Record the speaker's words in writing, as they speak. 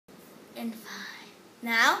and 5.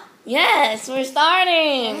 Now? Yes, we're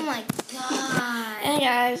starting. Oh my god. Hey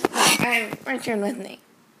guys, I'm Richard with me.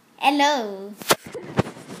 Hello.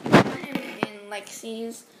 In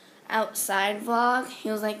Lexi's outside vlog,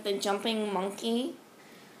 he was like the jumping monkey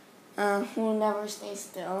who never stays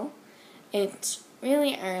still. It's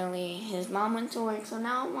really early. His mom went to work, so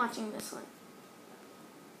now I'm watching this one.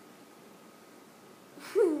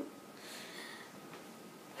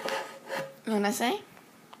 You wanna say?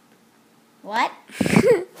 What?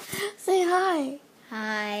 Say hi.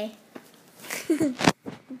 Hi. He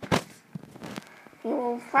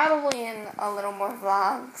will probably in a little more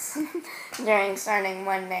vlogs during starting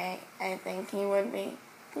Monday. I think he would be.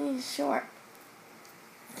 He's short.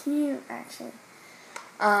 Cute, actually.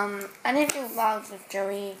 I didn't do vlogs with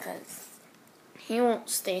Joey because he won't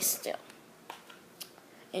stay still.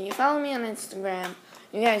 And you follow me on Instagram,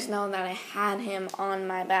 you guys know that I had him on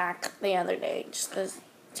my back the other day just to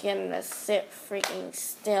get him to sit freaking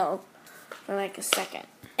still for like a second.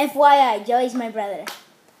 FYI, Joey's my brother.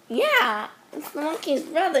 Yeah, it's the monkey's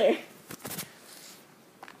brother.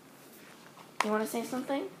 You want to say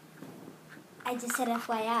something? I just said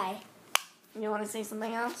FYI. You want to say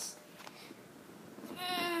something else?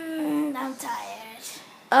 I'm tired.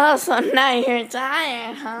 Oh, so now you're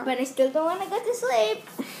tired, huh? But I still don't want to go to sleep.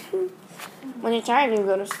 When you're tired, you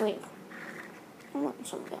go to sleep. I want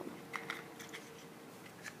some gum.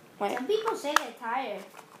 Wait, Some people say they're tired.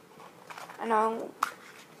 I know.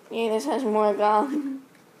 Yeah, this has more gum.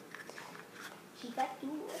 She got 2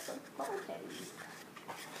 some photos.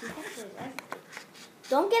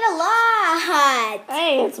 Don't get a lot.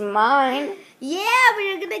 Hey, it's mine. Yeah, but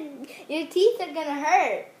your teeth are gonna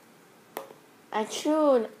hurt. I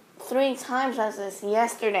chewed 3 times as this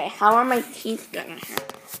yesterday. How are my teeth gonna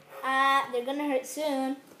hurt? They're gonna hurt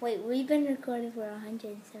soon. Wait, we've been recording for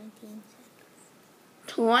 117 seconds.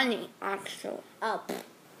 20, actually. Oh.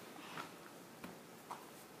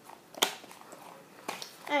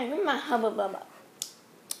 Hey, give me my Hubba Bubba.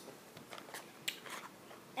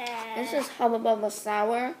 This is Hubba Bubba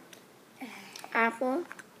sour apple.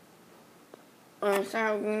 Or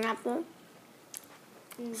sour green apple.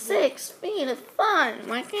 6 feet of fun.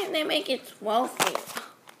 Why can't they make it 12 feet?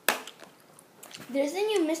 There's a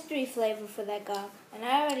new mystery flavor for that gum, and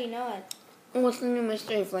I already know it. What's the new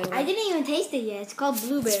mystery flavor? I didn't even taste it yet. It's called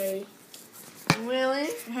blueberry. Really?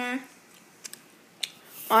 Uh-huh.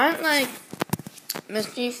 Aren't like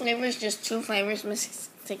mystery flavors just 2 flavors mixed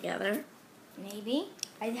together? Maybe.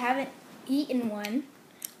 I haven't eaten one,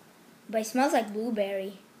 but it smells like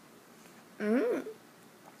blueberry. Mmm.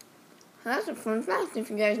 That's a fun fact if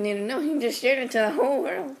you guys need to know. He just shared it to the whole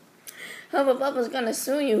world. Hubba Bubba's gonna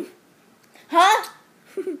sue you. Huh?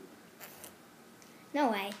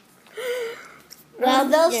 No way. Well,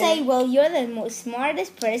 they'll say, well, you're the most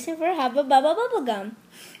smartest person for Hubba Bubba Bubblegum.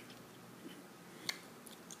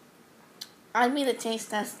 I'd be the taste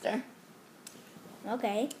tester.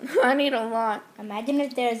 Okay. I need a lot. Imagine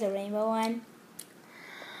if there's a rainbow one.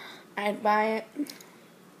 I'd buy it.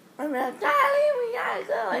 I'm like, Daddy, we gotta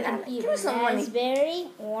go. I gotta give me some money. Raspberry,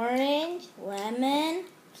 orange, lemon,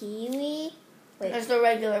 kiwi. Wait. There's the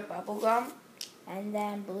regular bubble gum. And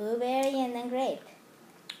then blueberry and then grape.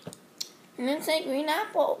 And then say green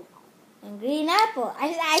apple. And green apple.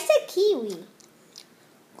 I said kiwi.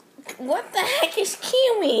 What the heck is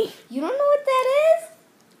kiwi? You don't know what that is?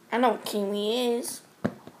 I know what kiwi is.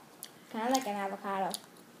 Kind of like an avocado.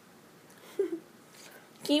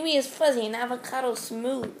 Kiwi is fuzzy and avocado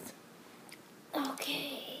smooth.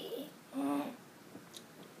 Okay.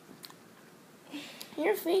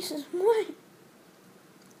 Your face is white.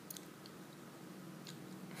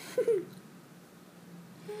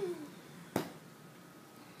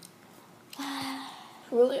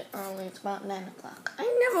 Really early. It's about 9 o'clock. I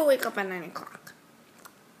never wake up at 9 o'clock.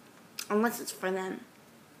 Unless it's for them.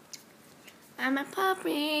 I'm a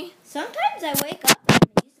puppy. Sometimes I wake up and I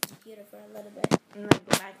use the computer for a little bit. And then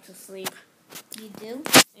go back to sleep. You do?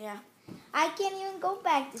 Yeah. I can't even go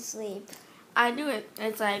back to sleep. I do it.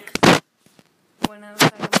 It's like whenever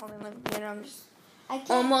I'm holding the computer, I'm just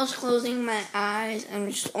almost closing my eyes.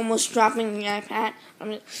 I'm just almost dropping the iPad.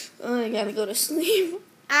 I'm just, I gotta go to sleep.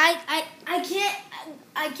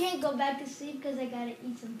 I can't go back to sleep because I gotta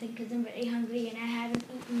eat something because I'm very hungry and I haven't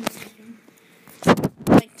eaten anything.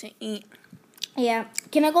 I like to eat. Yeah.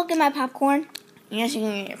 Can I go get my popcorn? Yes, you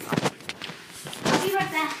can get your popcorn. I'll be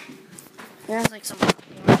right back. There's like some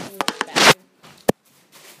popcorn in the bag.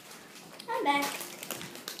 I'm back.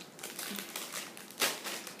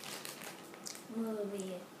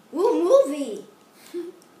 Movie. Ooh, movie.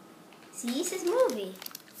 See, it says movie.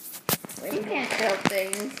 You can't tell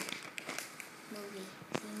things. Movie.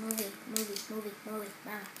 See, movie. Movie.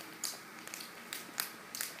 Nah.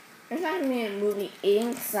 There's not gonna be a movie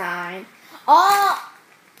inside. Oh!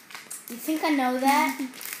 You think I know that?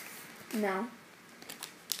 No.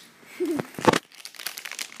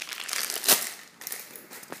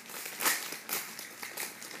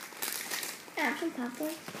 Have some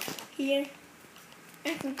popcorn. Here.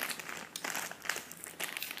 Okay.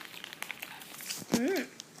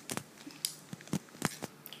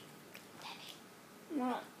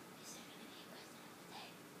 What?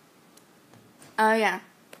 Oh yeah.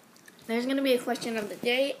 There's gonna be a question of the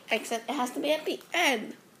day, except it has to be at the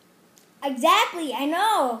end. Exactly, I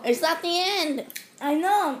know. It's not the end. I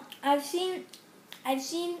know. I've seen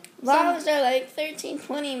Vlogs are like 13,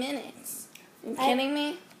 20 minutes. You kidding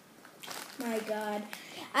me? My God.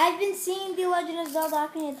 I've been seeing the Legend of Zelda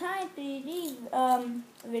Ocarina of Time 3D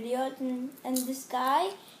videos, and this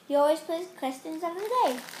guy, he always plays questions of the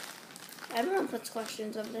day. Everyone puts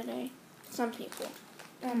questions of the day. Some people.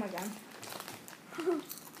 Oh my God.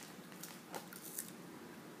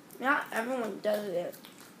 Not everyone does it.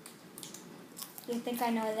 You think I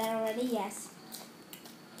know that already? Yes.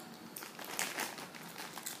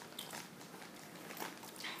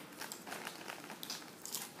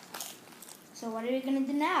 So what are we going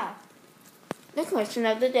to do now? The question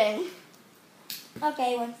of the day.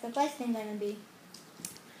 Okay, what's the question going to be?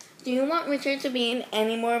 Do you want Richard to be in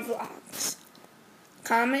any more vlogs?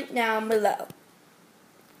 Comment down below.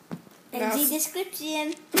 In the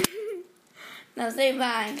description. Now say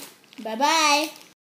bye. Bye-bye.